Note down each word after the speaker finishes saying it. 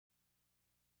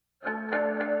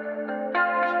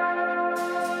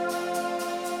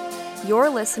You're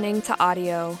listening to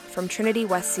audio from Trinity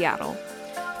West Seattle.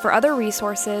 For other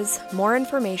resources, more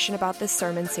information about this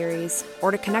sermon series,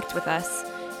 or to connect with us,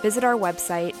 visit our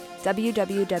website,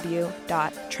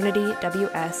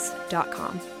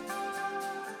 www.trinityws.com.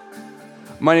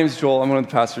 My name is Joel. I'm one of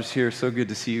the pastors here. So good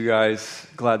to see you guys.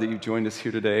 Glad that you've joined us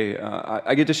here today.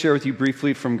 I get to share with you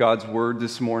briefly from God's Word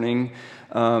this morning,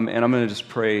 and I'm going to just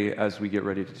pray as we get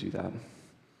ready to do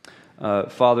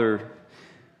that. Father,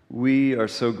 we are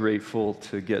so grateful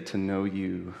to get to know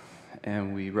you,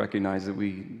 and we recognize that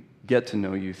we get to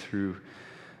know you through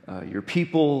your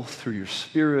people, through your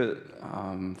Spirit,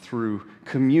 through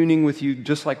communing with you,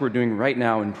 just like we're doing right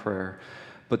now in prayer,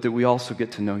 but that we also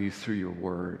get to know you through your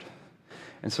Word.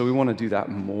 And so we want to do that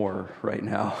more right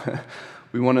now.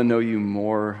 We want to know you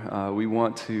more. We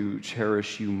want to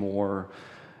cherish you more.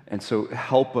 And so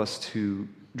help us to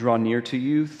draw near to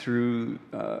you through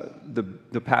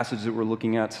the passage that we're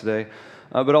looking at today,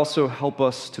 but also help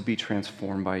us to be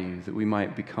transformed by you, that we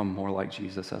might become more like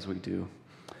Jesus as we do.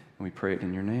 And we pray it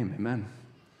in your name. Amen.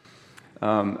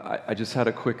 I just had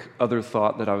a quick other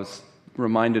thought that I was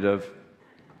reminded of.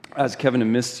 As Kevin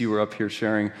and Misty were up here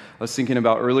sharing, I was thinking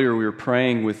about earlier we were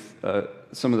praying with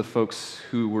some of the folks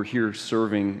who were here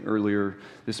serving earlier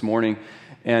this morning,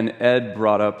 and Ed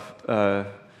brought up,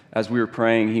 as we were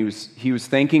praying, he was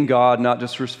thanking God not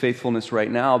just for his faithfulness right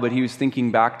now, but he was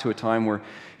thinking back to a time where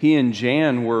he and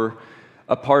Jan were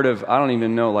a part of, I don't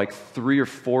even know, like 3 or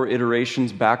 4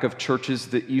 iterations back of churches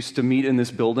that used to meet in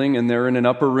this building, and they're in an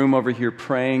upper room over here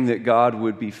praying that God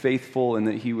would be faithful and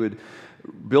that he would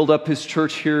build up his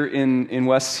church here in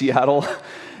West Seattle,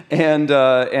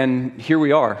 and here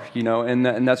we are, you know,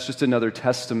 and that's just another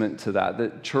testament to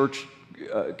that church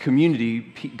community,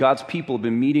 God's people have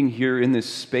been meeting here in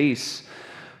this space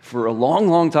for a long,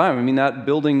 long time. I mean, that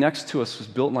building next to us was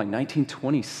built in like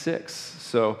 1926,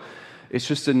 so it's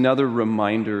just another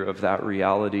reminder of that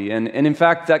reality, and in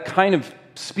fact, that kind of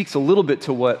speaks a little bit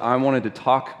to what I wanted to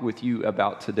talk with you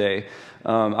about today.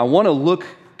 I want to look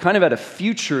kind of at a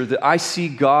future that I see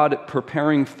God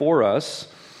preparing for us.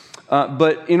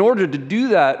 But in order to do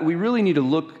that, we really need to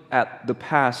look at the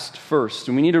past first.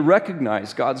 And we need to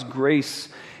recognize God's grace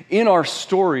in our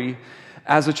story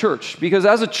as a church. Because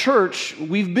as a church,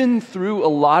 we've been through a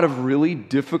lot of really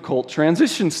difficult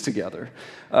transitions together.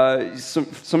 Some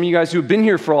of you guys who have been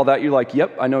here for all that, you're like,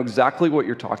 yep, I know exactly what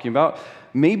you're talking about.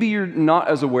 Maybe you're not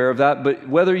as aware of that, but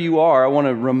whether you are, I want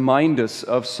to remind us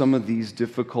of some of these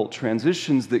difficult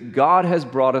transitions that God has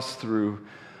brought us through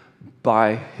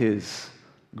by His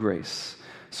grace.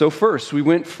 So first, we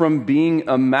went from being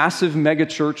a massive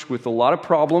megachurch with a lot of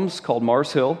problems called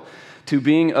Mars Hill to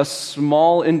being a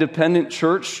small independent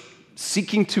church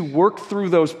seeking to work through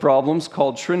those problems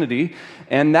called Trinity,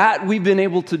 and that we've been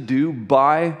able to do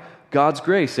by God's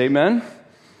grace. Amen?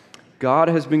 God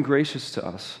has been gracious to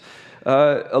us.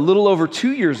 A little over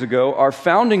 2 years ago, our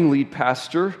founding lead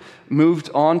pastor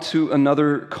moved on to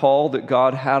another call that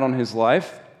God had on his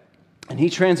life, and he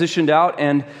transitioned out,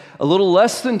 and a little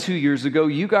less than 2 years ago,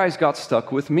 you guys got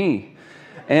stuck with me.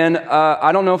 And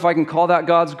I don't know if I can call that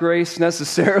God's grace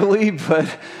necessarily,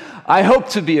 but I hope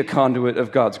to be a conduit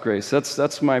of God's grace.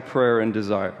 That's my prayer and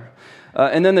desire.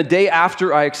 And then the day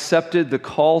after I accepted the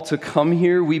call to come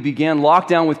here, we began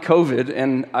lockdown with COVID,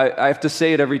 and I have to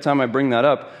say it every time I bring that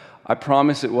up. I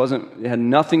promise it had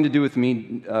nothing to do with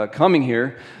me coming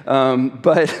here,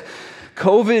 but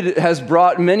COVID has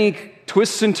brought many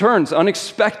twists and turns,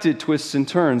 unexpected twists and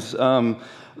turns.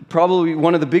 Probably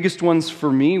one of the biggest ones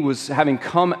for me was having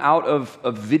come out of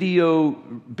a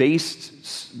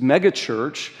video-based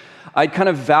megachurch. I'd kind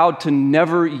of vowed to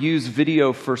never use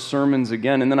video for sermons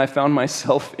again, and then I found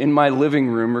myself in my living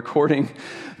room recording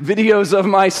videos of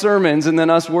my sermons and then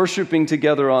us worshiping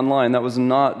together online. That was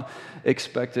not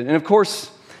expected. And of course,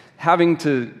 having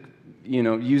to,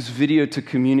 use video to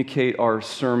communicate our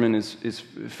sermon is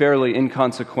fairly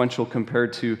inconsequential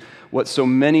compared to what so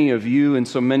many of you and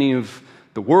so many of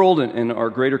the world and our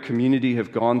greater community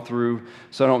have gone through.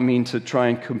 So I don't mean to try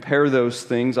and compare those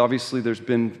things. Obviously, there's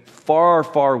been far,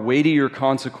 far weightier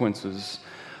consequences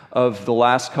of the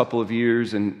last couple of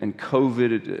years and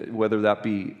COVID, whether that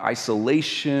be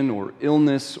isolation or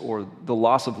illness or the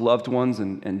loss of loved ones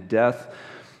and death.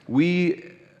 We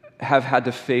have had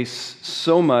to face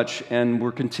so much, and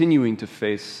we're continuing to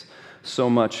face so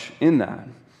much in that.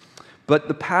 But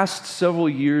the past several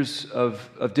years of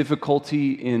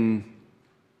difficulty in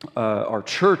our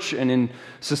church and in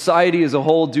society as a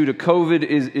whole due to COVID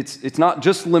it's not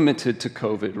just limited to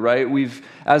COVID, right? We've,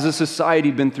 as a society,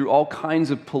 been through all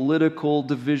kinds of political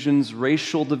divisions,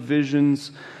 racial divisions.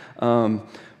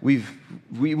 we've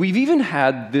even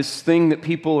had this thing that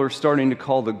people are starting to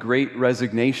call the Great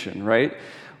Resignation, right?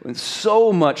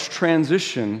 So much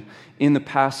transition in the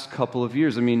past couple of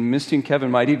years. I mean, Misty and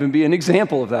Kevin might even be an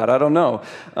example of that. I don't know.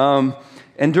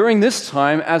 And during this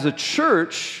time, as a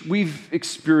church, we've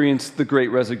experienced the Great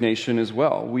Resignation as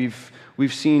well. We've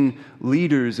seen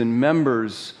leaders and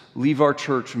members leave our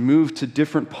church, move to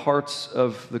different parts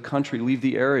of the country, leave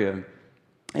the area.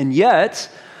 And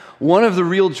yet, one of the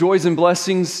real joys and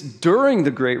blessings during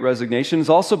the Great Resignation has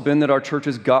also been that our church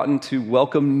has gotten to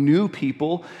welcome new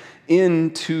people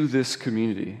into this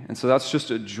community. And so that's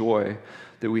just a joy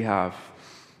that we have.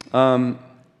 And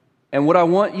what I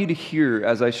want you to hear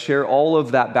as I share all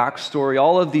of that backstory,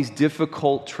 all of these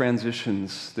difficult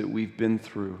transitions that we've been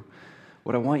through,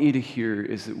 what I want you to hear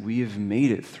is that we have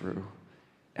made it through,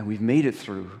 and we've made it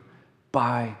through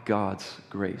by God's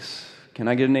grace. Can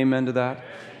I get an amen to that?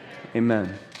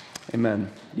 Amen. Amen.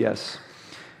 Yes.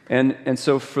 And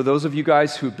so for those of you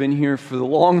guys who've been here for the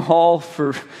long haul,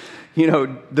 for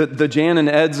the Jan and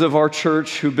Eds of our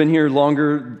church who've been here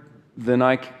longer than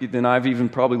I've even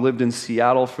probably lived in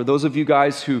Seattle. For those of you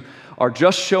guys who are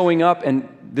just showing up, and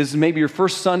this is maybe your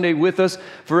first Sunday with us,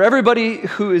 for everybody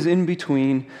who is in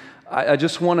between, I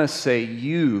just want to say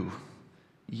you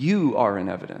are an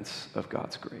evidence of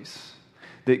God's grace.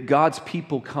 That God's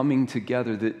people coming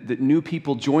together, that new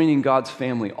people joining God's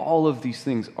family, all of these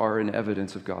things are an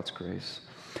evidence of God's grace.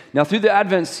 Now, through the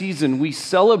Advent season, we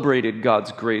celebrated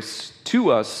God's grace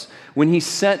to us when He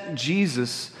sent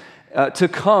Jesus to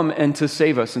come and to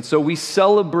save us. And so we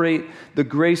celebrate the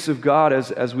grace of God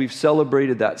as we've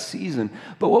celebrated that season.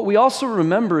 But what we also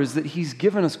remember is that He's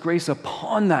given us grace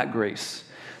upon that grace,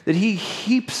 that He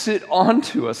heaps it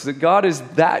onto us, that God is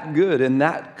that good and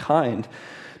that kind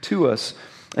to us.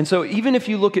 And so even if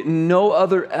you look at no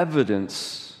other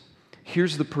evidence,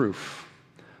 here's the proof.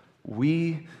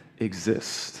 We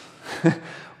exist.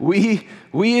 We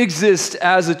exist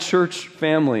as a church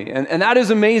family, and that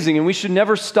is amazing, and we should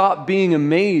never stop being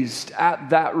amazed at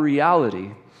that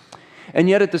reality. And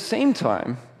yet at the same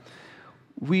time,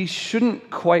 we shouldn't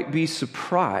quite be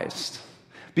surprised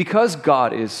because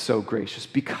God is so gracious,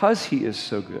 because He is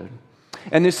so good.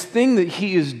 And this thing that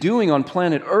He is doing on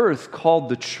planet Earth called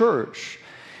the church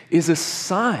is a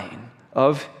sign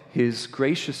of His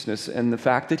graciousness and the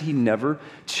fact that He never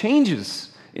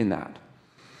changes in that.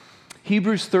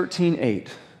 Hebrews 13:8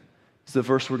 is the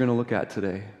verse we're going to look at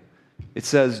today. It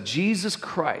says, Jesus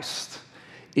Christ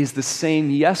is the same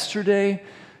yesterday,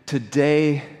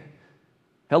 today.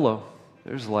 Hello,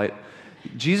 there's light.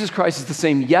 Jesus Christ is the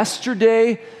same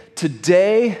yesterday,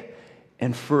 today,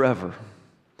 and forever.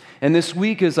 And this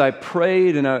week as I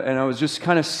prayed and I was just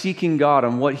kind of seeking God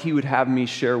on what He would have me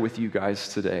share with you guys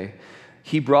today,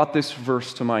 He brought this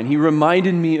verse to mind. He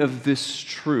reminded me of this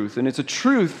truth, and it's a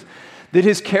truth that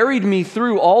has carried me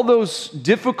through all those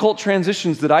difficult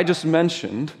transitions that I just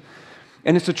mentioned,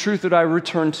 and it's a truth that I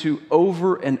return to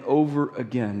over and over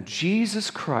again.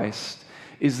 Jesus Christ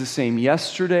is the same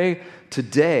yesterday,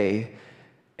 today,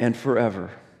 and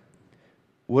forever.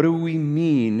 What do we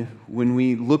mean when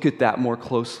we look at that more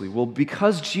closely? Well,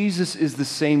 because Jesus is the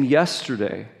same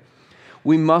yesterday,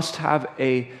 we must have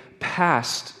a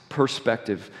past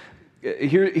perspective.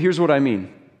 Here's what I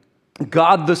mean.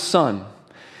 God the Son,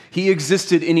 He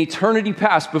existed in eternity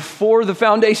past, before the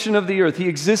foundation of the earth. He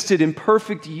existed in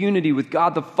perfect unity with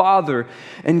God the Father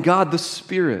and God the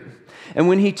Spirit. And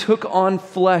when He took on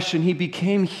flesh and He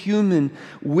became human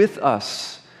with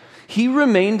us, He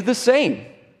remained the same.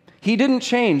 He didn't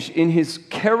change in His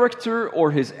character or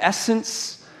His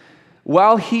essence.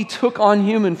 While He took on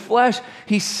human flesh,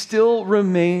 He still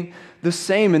remained the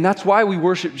same. And that's why we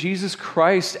worship Jesus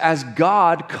Christ as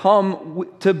God come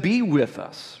to be with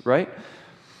us, right?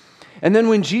 And then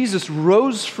when Jesus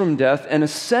rose from death and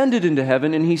ascended into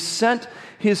heaven and He sent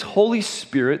His Holy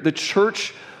Spirit, the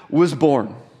church was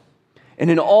born.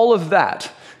 And in all of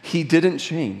that, He didn't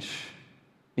change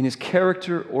in His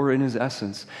character or in His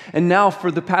essence. And now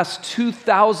for the past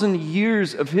 2,000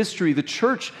 years of history, the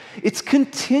church, it's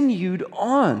continued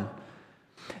on.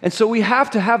 And so we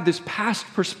have to have this past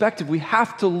perspective. We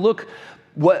have to look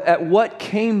at what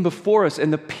came before us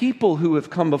and the people who have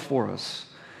come before us,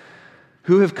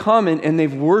 who have come and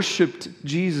they've worshiped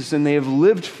Jesus and they have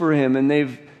lived for Him and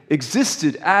they've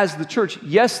existed as the church.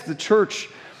 Yes, the church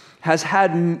has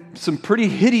had some pretty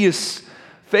hideous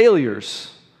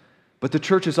failures, but the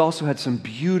church has also had some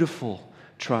beautiful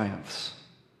triumphs.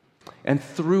 And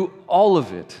through all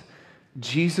of it,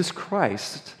 Jesus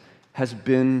Christ has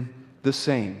been the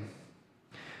same.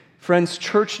 Friends,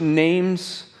 church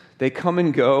names, they come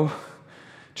and go.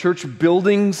 Church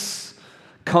buildings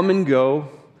come and go.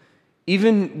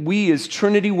 Even we as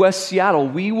Trinity West Seattle,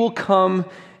 we will come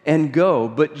and go,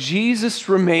 but Jesus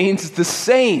remains the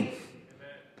same.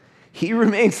 He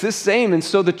remains the same, and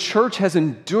so the church has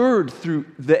endured through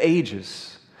the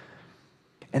ages.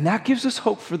 And that gives us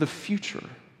hope for the future.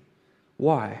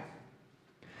 Why?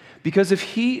 Because if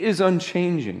he is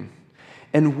unchanging,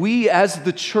 and we as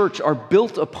the church are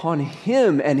built upon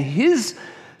him and his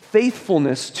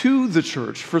faithfulness to the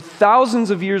church for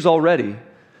thousands of years already,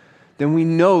 then we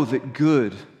know that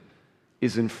good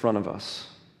is in front of us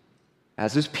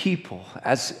as his people,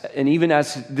 and even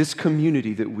as this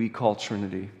community that we call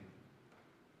Trinity.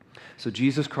 So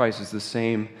Jesus Christ is the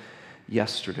same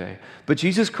yesterday. But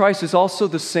Jesus Christ is also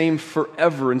the same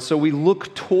forever, and so we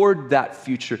look toward that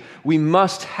future. We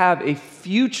must have a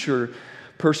future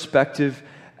perspective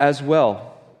as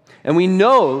well. And we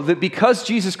know that because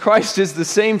Jesus Christ is the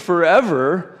same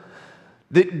forever,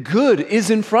 that good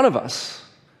is in front of us.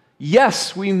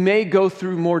 Yes, we may go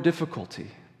through more difficulty.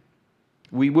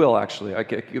 We will, actually. I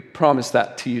can promise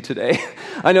that to you today.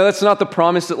 I know that's not the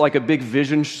promise that like a big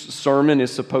vision sermon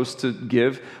is supposed to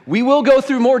give. We will go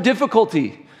through more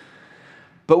difficulty.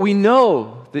 But we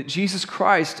know that Jesus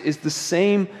Christ is the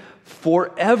same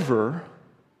forever.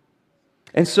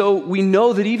 And so we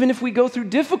know that even if we go through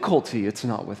difficulty, it's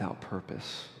not without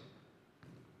purpose.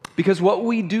 Because what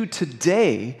we do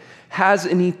today has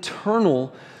an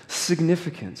eternal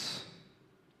significance.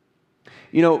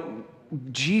 You know,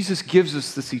 Jesus gives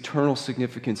us this eternal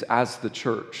significance as the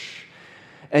church.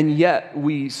 And yet,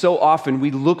 so often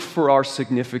we look for our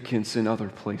significance in other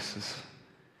places.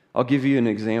 I'll give you an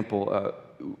example.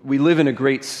 We live in a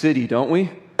great city, don't we?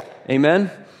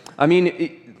 Amen? I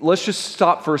mean, let's just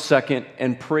stop for a second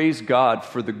and praise God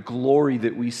for the glory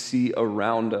that we see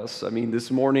around us. I mean,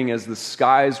 this morning as the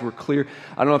skies were clear,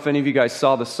 I don't know if any of you guys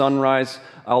saw the sunrise.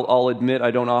 I'll admit I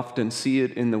don't often see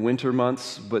it in the winter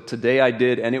months, but today I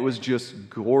did, and it was just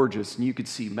gorgeous. And you could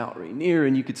see Mount Rainier,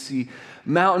 and you could see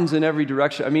mountains in every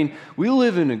direction. I mean, we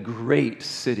live in a great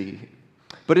city,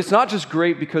 but it's not just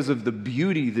great because of the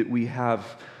beauty that we have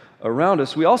around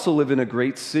us. We also live in a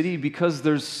great city because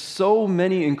there's so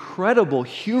many incredible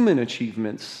human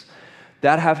achievements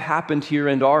that have happened here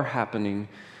and are happening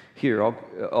here.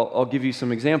 I'll give you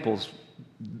some examples,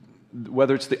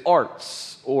 whether it's the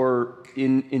arts or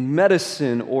in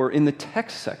medicine or in the tech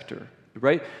sector,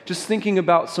 right? Just thinking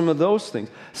about some of those things.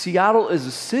 Seattle is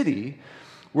a city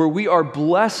where we are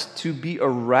blessed to be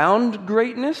around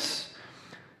greatness,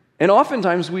 and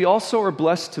oftentimes we also are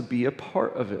blessed to be a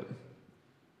part of it.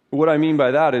 What I mean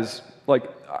by that is, like,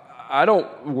 I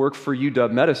don't work for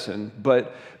UW Medicine,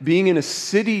 but being in a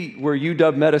city where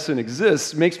UW Medicine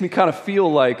exists makes me kind of feel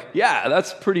like, yeah,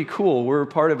 that's pretty cool. We're a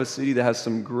part of a city that has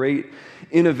some great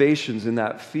innovations in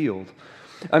that field.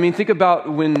 I mean, think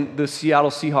about when the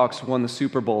Seattle Seahawks won the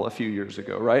Super Bowl a few years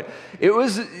ago, right?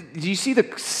 Do you see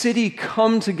the city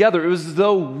come together? It was as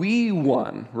though we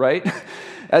won, right?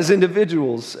 As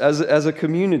individuals, as a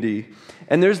community.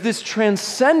 And there's this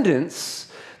transcendence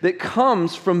that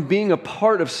comes from being a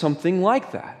part of something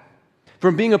like that,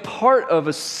 from being a part of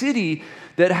a city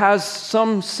that has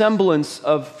some semblance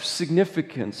of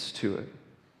significance to it.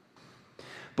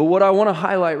 But what I want to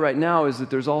highlight right now is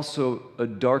that there's also a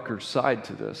darker side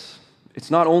to this. It's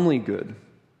not only good.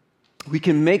 We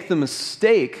can make the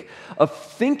mistake of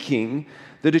thinking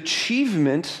that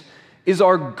achievement is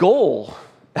our goal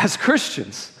as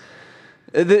Christians.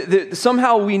 That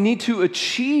somehow we need to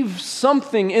achieve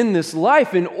something in this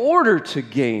life in order to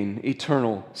gain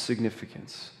eternal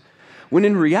significance. When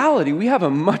in reality, we have a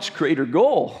much greater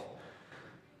goal.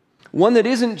 One that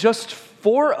isn't just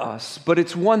for us, but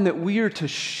it's one that we are to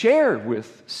share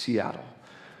with Seattle.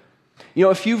 You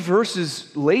know, a few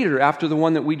verses later, after the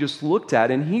one that we just looked at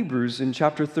in Hebrews in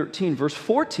chapter 13, verse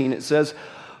 14, it says,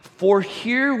 "For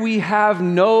here we have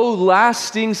no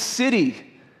lasting city,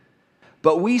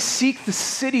 but we seek the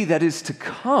city that is to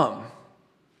come."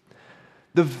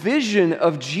 The vision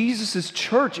of Jesus'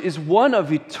 church is one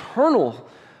of eternal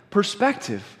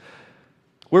perspective,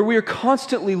 where we are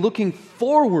constantly looking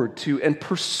forward to and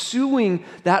pursuing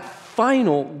that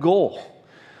final goal,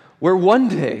 where one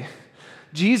day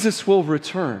Jesus will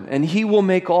return and he will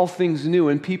make all things new,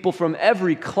 and people from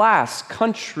every class,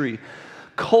 country,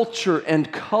 culture,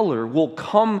 and color will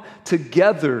come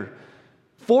together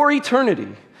for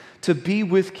eternity to be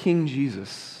with King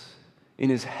Jesus in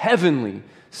his heavenly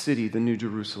city, the New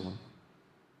Jerusalem.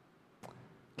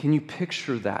 Can you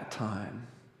picture that time?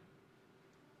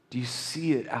 Do you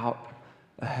see it out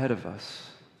ahead of us?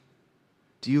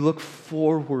 Do you look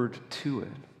forward to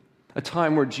it? A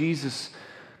time where Jesus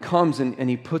comes and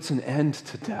he puts an end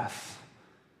to death.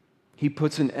 He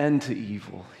puts an end to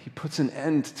evil. He puts an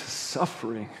end to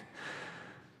suffering.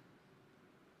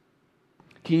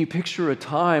 Can you picture a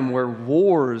time where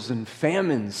wars and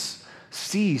famines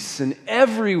cease and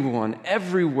everyone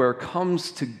everywhere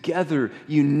comes together,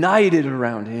 united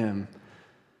around him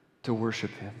to worship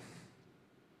him?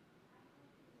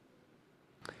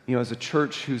 You know, as a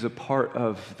church who's a part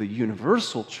of the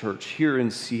universal church here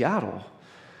in Seattle,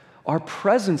 our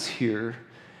presence here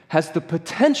has the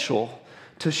potential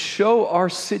to show our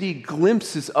city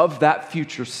glimpses of that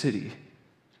future city.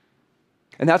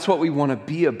 And that's what we want to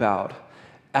be about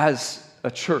as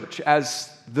a church,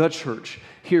 as the church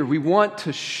here. We want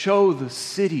to show the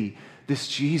city this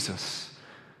Jesus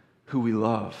who we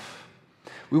love.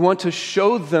 We want to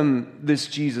show them this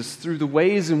Jesus through the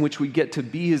ways in which we get to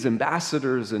be his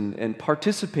ambassadors and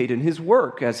participate in his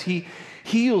work as he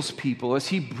heals people, as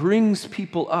he brings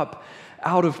people up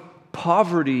out of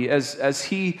poverty, as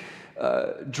he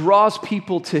draws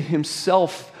people to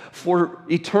himself for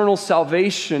eternal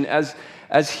salvation,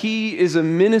 as he is a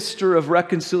minister of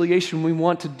reconciliation. We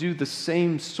want to do the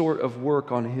same sort of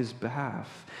work on his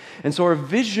behalf. And so our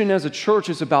vision as a church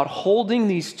is about holding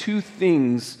these two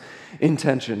things in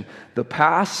tension: the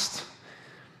past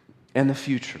and the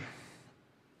future.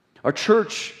 Our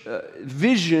church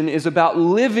vision is about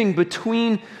living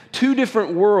between two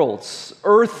different worlds,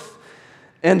 earth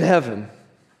and heaven.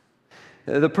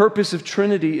 The purpose of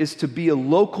Trinity is to be a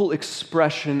local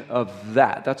expression of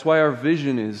that. That's why our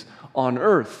vision is on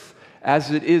earth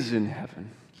as it is in heaven.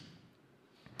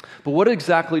 But what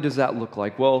exactly does that look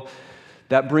like? Well,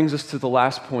 that brings us to the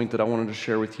last point that I wanted to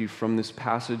share with you from this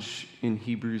passage in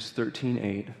Hebrews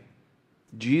 13:8.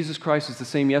 Jesus Christ is the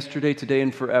same yesterday, today,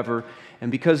 and forever. And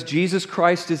because Jesus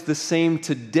Christ is the same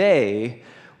today,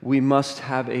 we must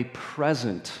have a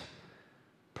present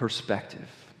perspective.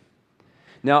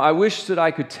 Now, I wish that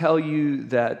I could tell you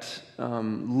that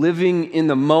living in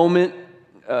the moment,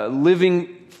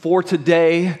 living for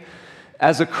today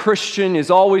as a Christian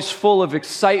is always full of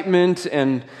excitement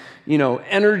and,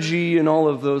 energy and all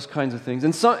of those kinds of things.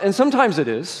 And sometimes it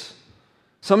is.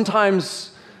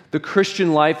 Sometimes the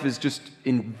Christian life is just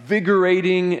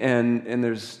invigorating and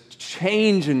there's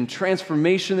change and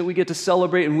transformation that we get to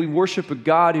celebrate, and we worship a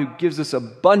God who gives us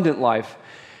abundant life.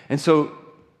 And so,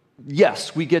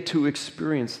 yes, we get to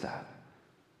experience that.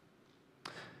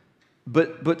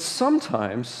 But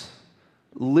sometimes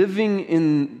living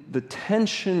in the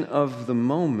tension of the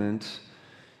moment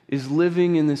is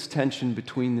living in this tension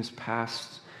between this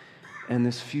past and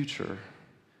this future,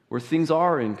 where things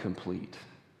are incomplete.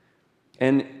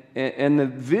 And the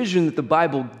vision that the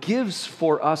Bible gives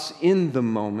for us in the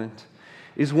moment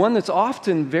is one that's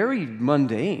often very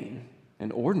mundane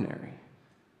and ordinary.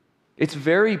 It's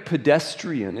very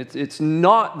pedestrian. It's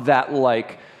not that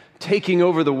like taking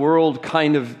over the world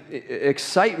kind of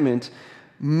excitement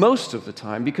most of the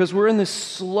time, because we're in this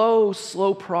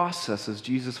slow process as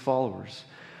Jesus followers.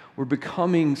 We're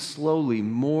becoming slowly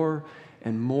more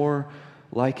and more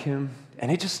like him,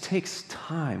 and it just takes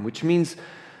time, which means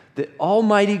that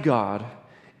Almighty God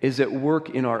is at work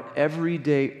in our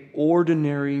everyday,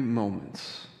 ordinary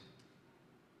moments.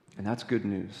 And that's good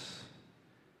news,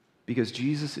 because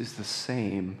Jesus is the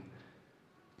same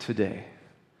today.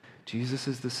 Jesus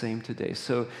is the same today.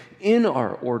 So in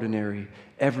our ordinary,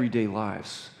 everyday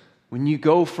lives, when you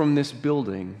go from this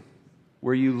building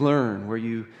where you learn, where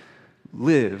you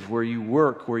live, where you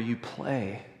work, where you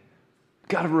play, you've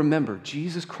got to remember,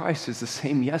 Jesus Christ is the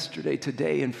same yesterday,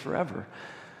 today, and forever.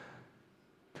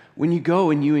 When you go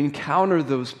and you encounter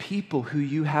those people who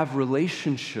you have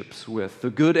relationships with, the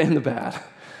good and the bad,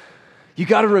 you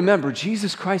got to remember,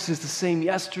 Jesus Christ is the same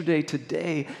yesterday,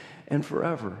 today, and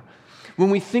forever. When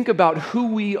we think about who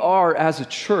we are as a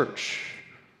church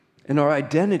and our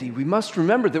identity, we must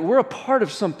remember that we're a part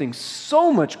of something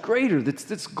so much greater. That's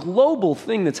this global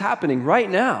thing that's happening right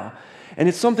now. And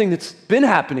it's something that's been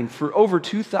happening for over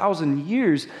 2,000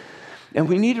 years. And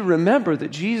we need to remember that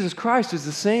Jesus Christ is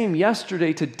the same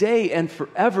yesterday, today, and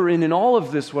forever. And in all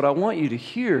of this, what I want you to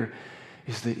hear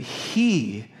is that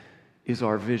he is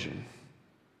our vision.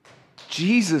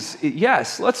 Jesus,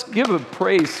 yes, let's give a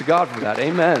praise to God for that.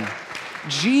 Amen.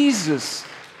 Jesus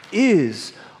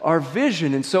is our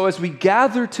vision. And so as we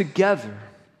gather together,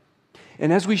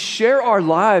 and as we share our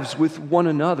lives with one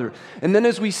another, and then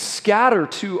as we scatter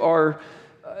to our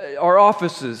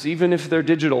offices, even if they're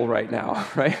digital right now,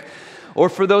 right? Or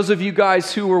for those of you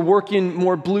guys who are working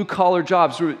more blue-collar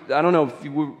jobs, I don't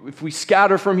know, if we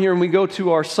scatter from here and we go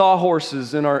to our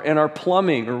sawhorses and our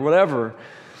plumbing or whatever,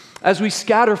 as we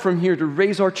scatter from here to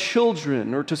raise our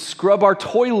children or to scrub our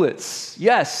toilets,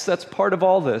 yes, that's part of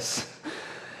all this.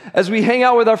 as we hang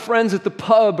out with our friends at the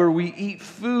pub or we eat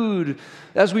food,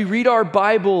 as we read our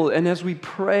Bible and as we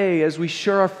pray, as we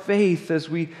share our faith, as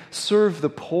we serve the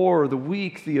poor, the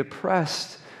weak, the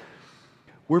oppressed,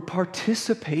 we're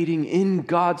participating in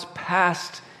God's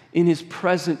past, in His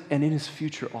present, and in His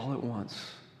future all at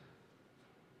once.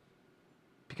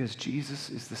 Because Jesus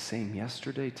is the same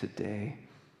yesterday, today,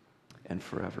 and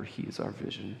forever. He is our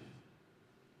vision.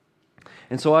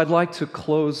 And so I'd like to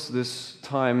close this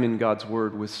time in God's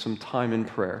Word with some time in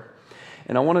prayer.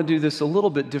 And I want to do this a little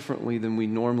bit differently than we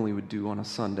normally would do on a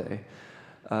Sunday.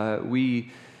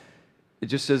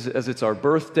 Just as it's our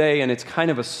birthday and it's kind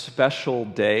of a special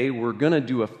day, we're going to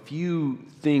do a few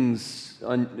things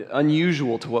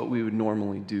unusual to what we would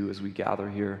normally do as we gather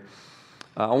here.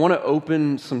 I want to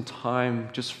open some time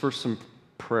just for some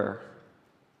prayer.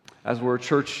 As we're a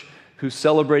church who's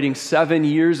celebrating 7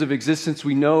 years of existence,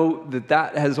 we know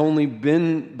that has only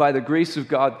been by the grace of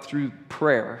God through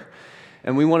prayer.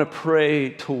 And we want to pray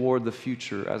toward the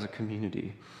future as a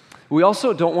community. We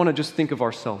also don't want to just think of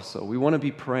ourselves, though. We want to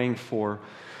be praying for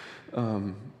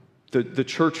the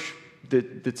church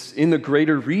that's in the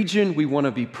greater region. We want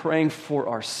to be praying for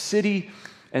our city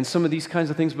and some of these kinds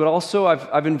of things. But also,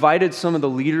 I've invited some of the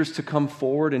leaders to come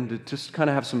forward and to just kind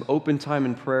of have some open time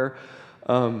in prayer,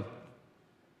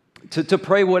 to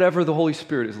pray whatever the Holy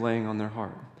Spirit is laying on their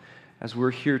heart as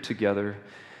we're here together.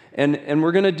 And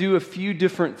we're going to do a few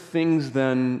different things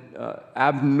then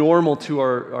abnormal to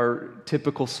our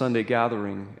typical Sunday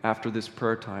gathering after this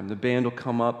prayer time. The band will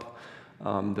come up.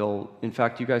 In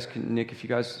fact, you guys can, Nick, if you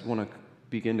guys want to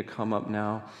begin to come up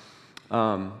now.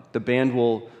 The band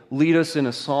will lead us in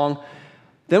a song.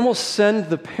 Then we'll send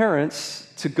the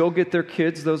parents to go get their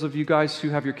kids, those of you guys who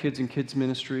have your kids in kids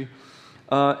ministry.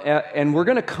 And we're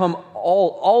going to come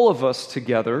all of us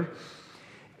together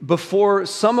before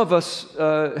some of us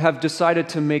have decided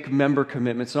to make member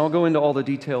commitments. And I'll go into all the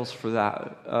details for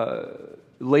that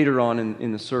later on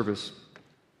in the service.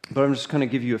 But I'm just going to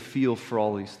give you a feel for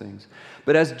all these things.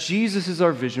 But as Jesus is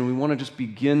our vision, we want to just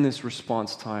begin this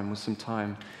response time with some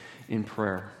time in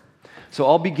prayer. So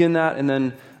I'll begin that, and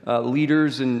then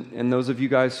leaders and those of you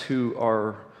guys who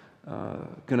are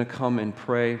going to come and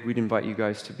pray, we'd invite you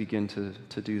guys to begin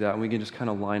to do that. And we can just kind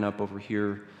of line up over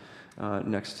here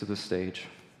next to the stage.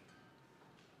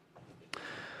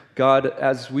 God,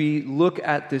 as we look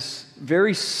at this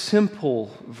very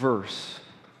simple verse,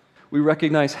 we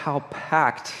recognize how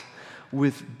packed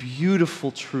with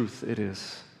beautiful truth it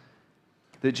is.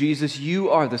 That Jesus, you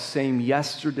are the same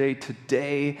yesterday,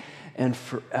 today, and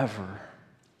forever.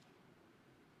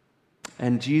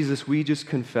 And Jesus, we just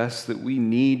confess that we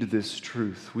need this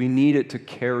truth. We need it to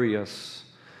carry us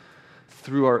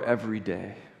through our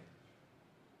everyday.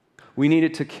 We need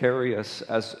it to carry us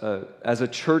as a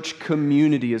church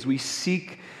community, as we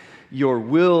seek your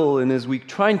will and as we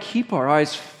try and keep our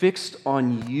eyes fixed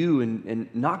on you and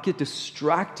not get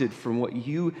distracted from what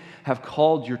you have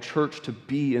called your church to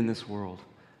be in this world.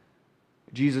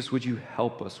 Jesus, would you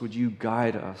help us? Would you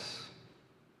guide us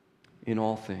in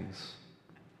all things?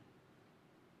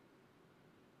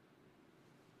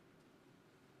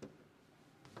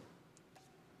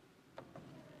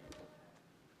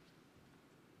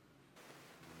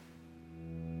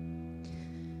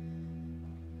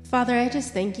 Father, I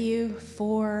just thank you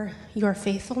for your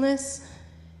faithfulness,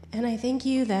 and I thank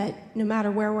you that no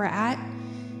matter where we're at,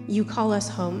 you call us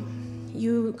home.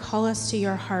 You call us to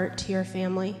your heart, to your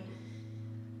family.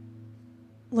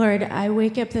 Lord, I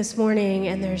wake up this morning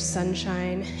and there's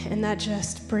sunshine, and that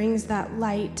just brings that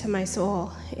light to my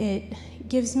soul. It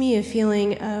gives me a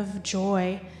feeling of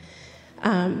joy.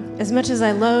 As much as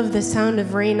I love the sound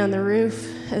of rain on the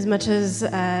roof, as much as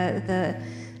the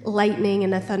lightning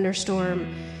in a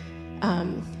thunderstorm,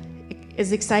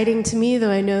 is exciting to me,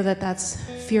 though I know that that's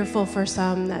fearful for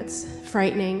some, that's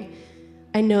frightening.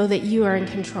 I know that you are in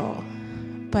control.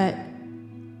 But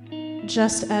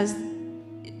just as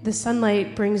the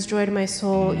sunlight brings joy to my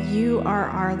soul, you are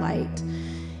our light.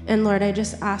 And Lord, I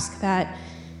just ask that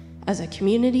as a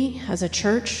community, as a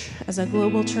church, as a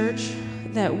global church,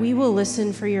 that we will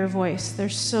listen for your voice.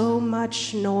 There's so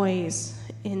much noise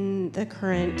in the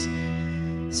current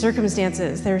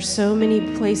circumstances. There's so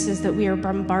many places that we are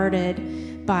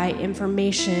bombarded by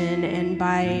information and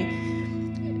by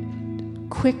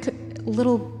quick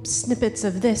little snippets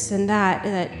of this and that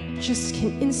just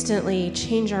can instantly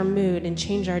change our mood and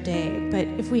change our day. But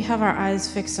if we have our eyes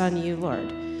fixed on you,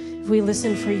 Lord, if we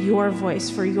listen for your voice,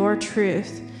 for your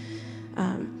truth,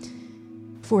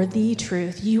 for the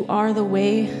truth, you are the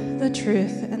way, the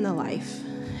truth, and the life.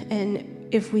 And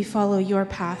if we follow your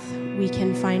path, we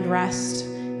can find rest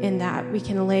in that. We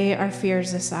can lay our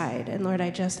fears aside. And Lord, I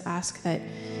just ask that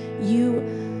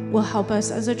you will help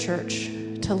us as a church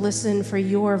to listen for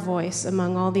your voice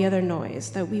among all the other noise,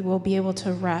 that we will be able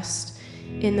to rest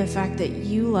in the fact that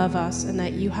you love us and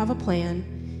that you have a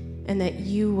plan and that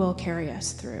you will carry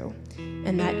us through.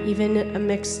 And that even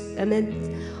amidst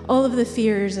all of the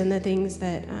fears and the things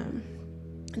that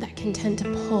can tend to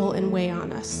pull and weigh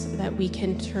on us, that we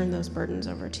can turn those burdens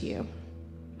over to you.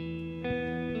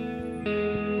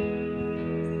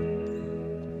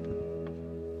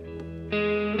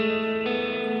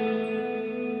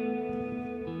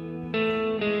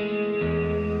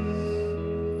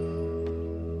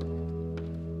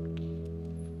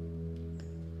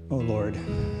 Oh, Lord,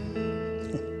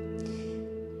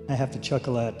 I have to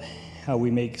chuckle at how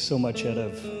we make so much out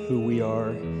of who we are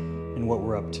and what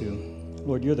we're up to.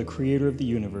 Lord, you're the creator of the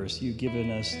universe. You've given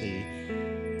us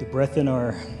the breath in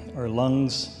our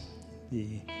lungs,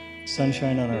 the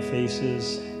sunshine on our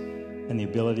faces, and the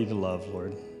ability to love,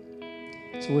 Lord.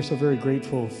 So we're so very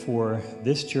grateful for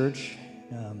this church.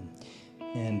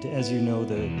 And as you know,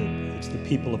 it's the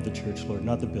people of the church, Lord,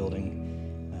 not the building.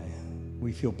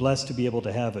 We feel blessed to be able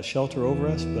to have a shelter over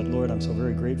us, but Lord, I'm so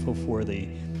very grateful for the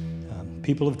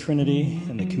people of Trinity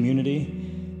and the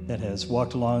community that has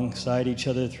walked alongside each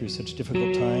other through such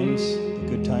difficult times, the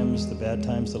good times, the bad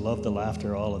times, the love, the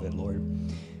laughter, all of it, Lord.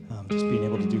 Just being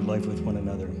able to do life with one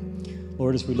another.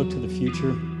 Lord, as we look to the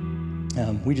future,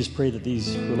 we just pray that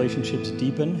these relationships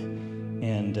deepen,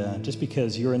 and just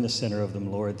because you're in the center of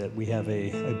them, Lord, that we have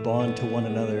a bond to one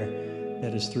another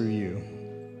that is through you.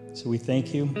 So we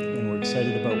thank you, and we're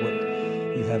excited about what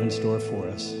you have in store for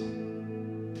us.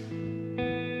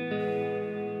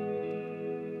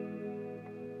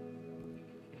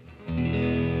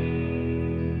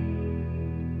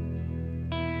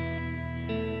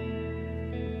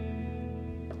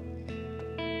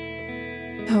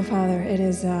 Oh, Father, it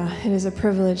is a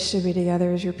privilege to be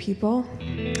together as your people.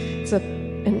 It's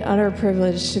an utter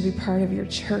privilege to be part of your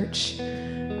church,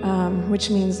 which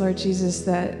means, Lord Jesus,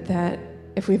 that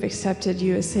if we've accepted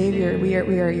you as Savior, we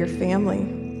are your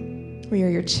family. We are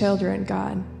your children,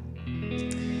 God.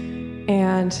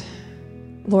 And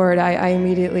Lord,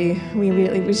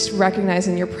 we just recognize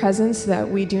in your presence that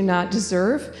we do not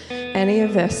deserve any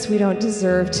of this. We don't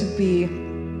deserve to be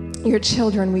your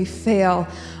children. We fail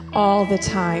all the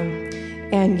time.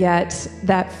 And yet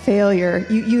that failure,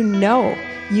 you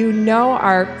know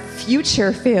our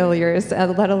future failures,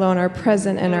 let alone our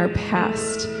present and our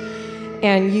past.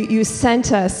 And you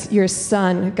sent us your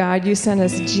Son, God. You sent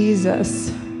us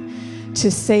Jesus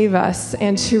to save us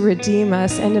and to redeem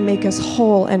us and to make us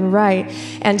whole and right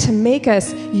and to make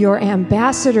us your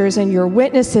ambassadors and your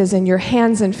witnesses and your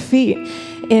hands and feet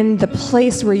in the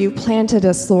place where you planted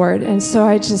us, Lord. And so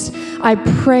I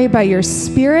pray by your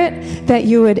Spirit that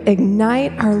you would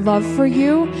ignite our love for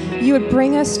you. You would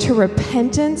bring us to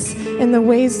repentance in the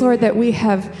ways, Lord, that we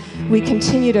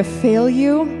continue to fail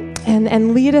you.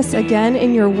 And lead us again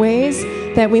in your ways,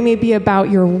 that we may be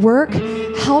about your work.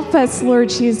 Help us, Lord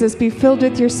Jesus, be filled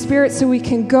with your Spirit so we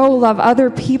can go love other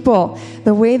people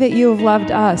the way that you have loved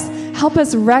us. Help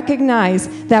us recognize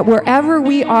that wherever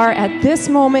we are at this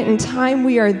moment in time,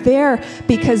 we are there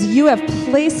because you have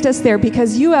placed us there,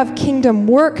 because you have kingdom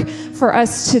work for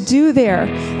us to do there.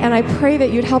 And I pray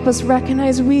that you'd help us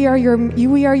recognize we are your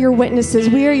witnesses,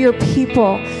 we are your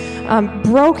people.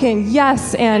 Broken,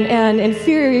 yes, and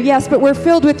inferior, yes, but we're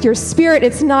filled with your Spirit.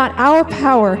 It's not our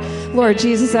power, Lord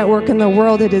Jesus, at work in the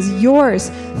world. It is yours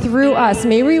through us.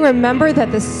 May we remember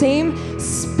that the same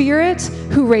Spirit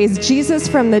who raised Jesus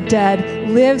from the dead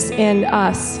lives in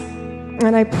us.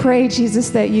 And I pray,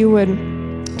 Jesus, that you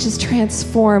would just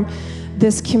transform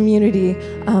this community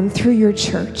through your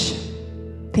church.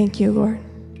 Thank you, Lord.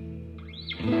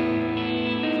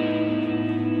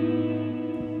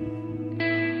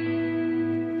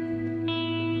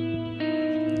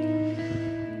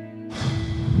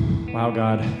 Wow,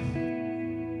 God,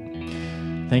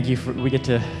 thank you for we get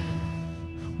to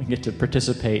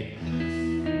participate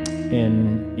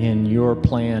in your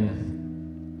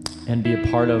plan and be a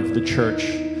part of the church,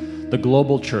 the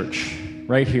global church,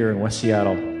 right here in West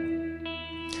Seattle.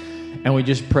 And we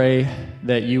just pray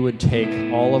that you would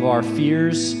take all of our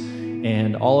fears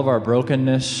and all of our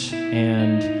brokenness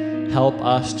and help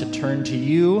us to turn to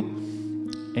you.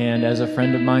 And as a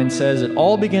friend of mine says, it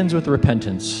all begins with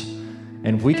repentance.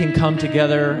 And if we can come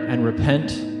together and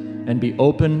repent and be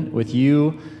open with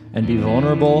you and be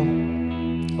vulnerable,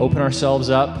 open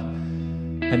ourselves up,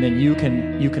 and then you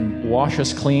can wash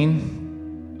us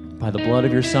clean by the blood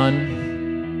of your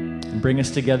Son and bring us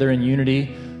together in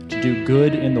unity to do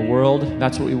good in the world.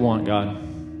 That's what we want, God.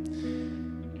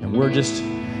 And we're just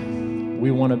We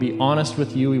want to be honest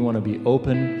with you. We want to be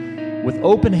open, with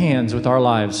open hands with our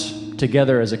lives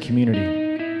together as a community.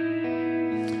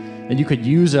 And you could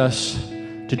use us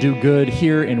to do good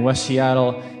here in West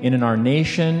Seattle and in our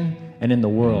nation and in the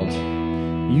world.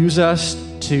 Use us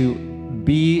to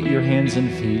be your hands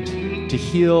and feet, to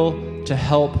heal, to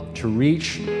help, to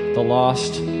reach the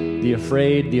lost, the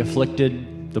afraid, the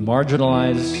afflicted, the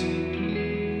marginalized,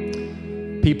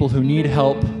 people who need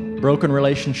help, broken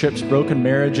relationships, broken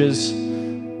marriages,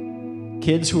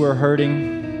 kids who are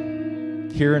hurting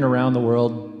here and around the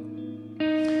world.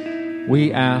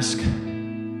 We ask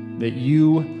that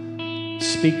you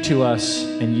speak to us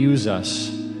and use us.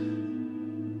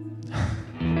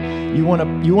 You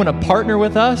want to partner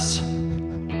with us?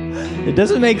 It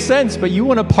doesn't make sense, but you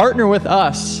want to partner with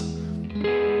us.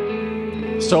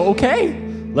 So, okay,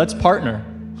 let's partner.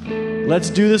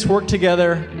 Let's do this work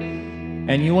together.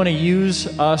 And you want to use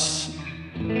us,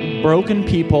 broken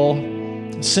people,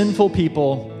 sinful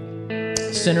people,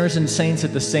 sinners and saints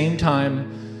at the same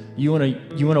time. You want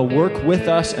to work with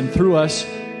us and through us.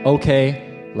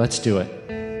 Okay, let's do it.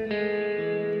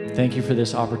 Thank you for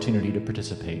this opportunity to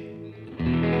participate.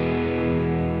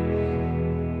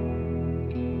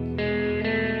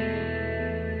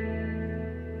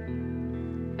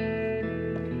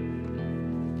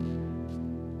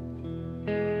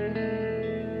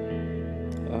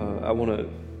 I want to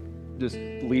just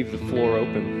leave the floor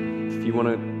open. If you want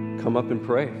to come up and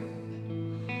pray.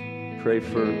 Pray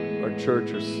for our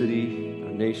church, our city,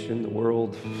 our nation, the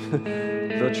world,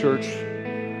 the church.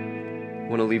 I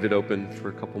want to leave it open for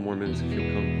a couple more minutes if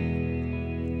you'll come.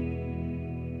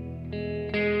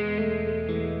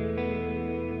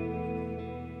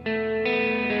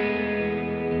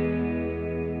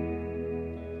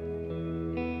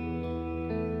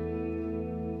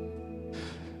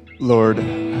 Lord,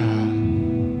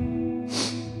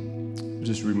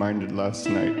 just reminded last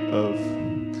night of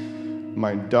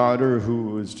my daughter who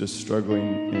was just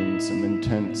struggling in some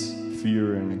intense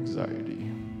fear and anxiety.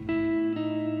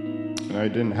 And I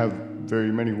didn't have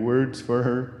very many words for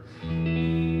her,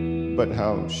 but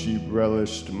how she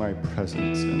relished my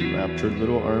presence and wrapped her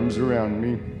little arms around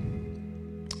me.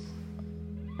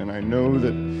 And I know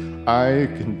that I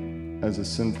can, as a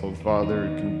sinful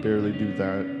father, can barely do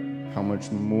that. How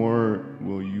much more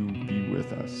will you be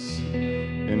with us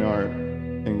in our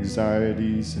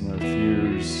anxieties and our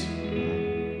fears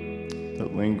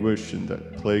that languish and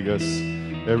that plague us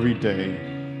every day?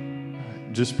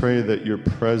 Just pray that your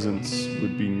presence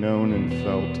would be known and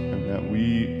felt, and that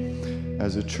we,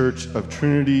 as a church of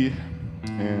Trinity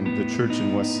and the church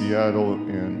in West Seattle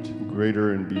and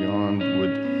greater and beyond,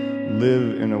 would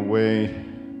live in a way,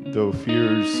 though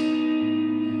fears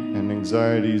and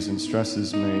anxieties and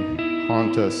stresses may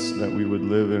haunt us, that we would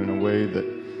live in a way that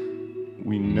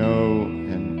we know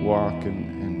and walk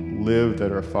and live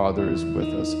that our Father is with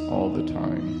us all the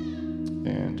time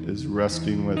and is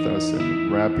resting with us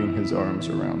and wrapping his arms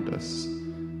around us,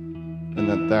 and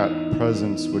that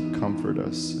presence would comfort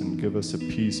us and give us a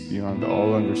peace beyond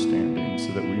all understanding,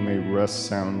 so that we may rest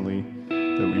soundly,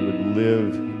 that we would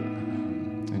live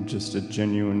in just a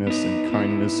genuineness and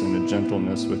kindness and a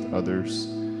gentleness with others,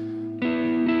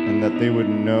 and that they would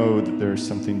know that there's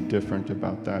something different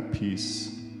about that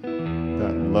peace,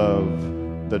 that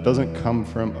love that doesn't come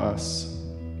from us,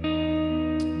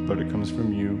 but it comes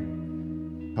from you.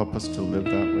 Help us to live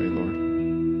that way, Lord.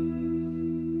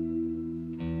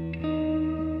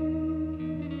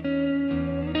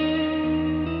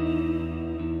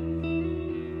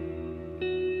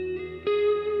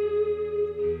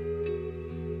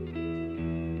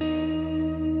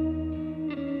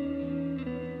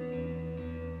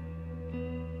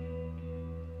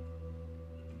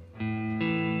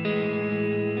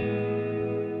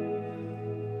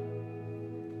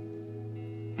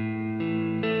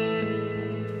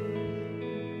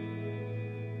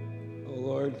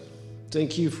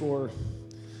 Thank you for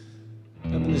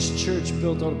having this church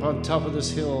built upon top of this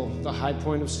hill, the high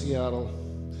point of Seattle.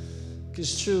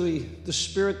 Because truly, the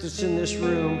spirit that's in this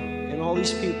room and all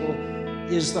these people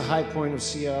is the high point of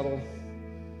Seattle.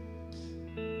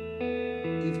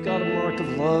 You've got a mark of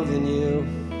love in you,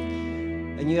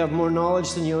 and you have more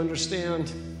knowledge than you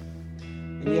understand,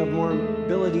 and you have more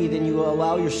ability than you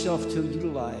allow yourself to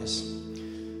utilize.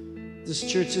 This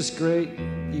church is great.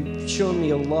 You've shown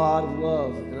me a lot of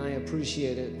love, and I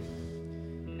appreciate it.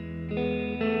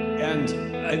 And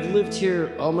I've lived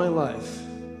here all my life,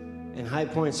 and High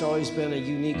Point's always been a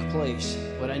unique place,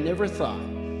 but I never thought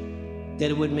that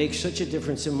it would make such a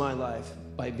difference in my life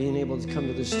by being able to come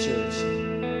to this church.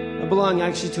 I belong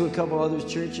actually to a couple other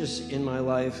churches in my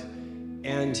life,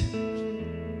 and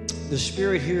the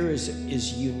spirit here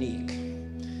is unique.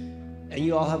 And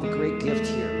you all have a great gift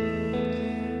here.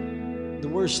 The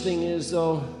worst thing is,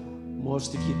 though,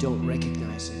 most of you don't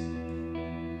recognize it.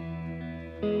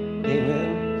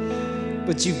 Amen?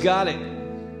 But you've got it.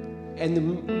 And the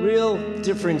real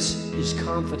difference is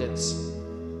confidence.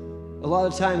 A lot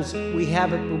of times we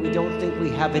have it, but we don't think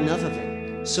we have enough of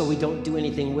it. So we don't do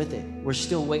anything with it. We're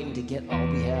still waiting to get all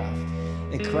we have.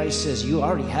 And Christ says, you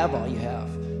already have all you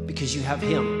have because you have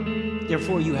Him.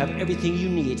 Therefore, you have everything you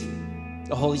need.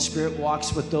 The Holy Spirit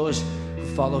walks with those who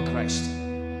follow Christ.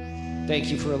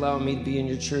 Thank you for allowing me to be in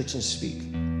your church and speak.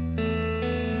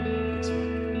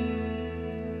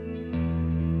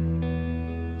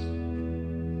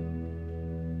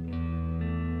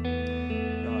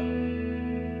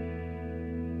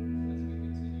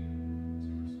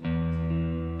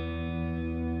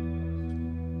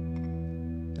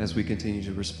 As we continue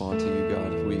to respond to you,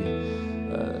 God,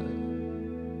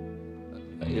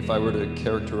 if I were to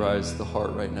characterize the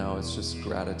heart right now, it's just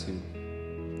gratitude.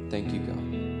 Thank you, God.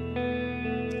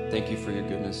 Thank you for your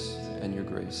goodness and your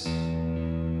grace.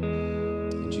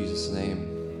 In Jesus'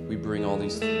 name, we bring all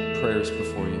these prayers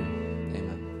before you.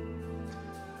 Amen.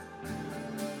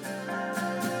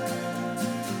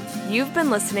 You've been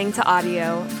listening to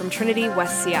audio from Trinity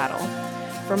West Seattle.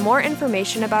 For more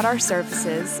information about our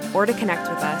services or to connect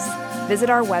with us, visit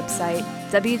our website,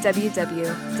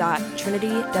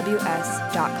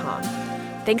 www.trinityws.com.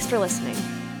 Thanks for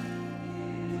listening.